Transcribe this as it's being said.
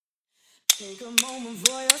Take a moment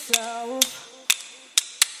for yourself.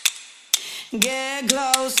 Get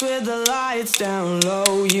close with the lights down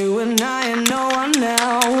low. You and I and no one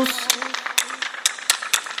else.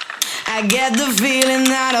 I get the feeling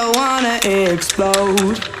that I wanna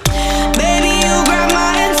explode.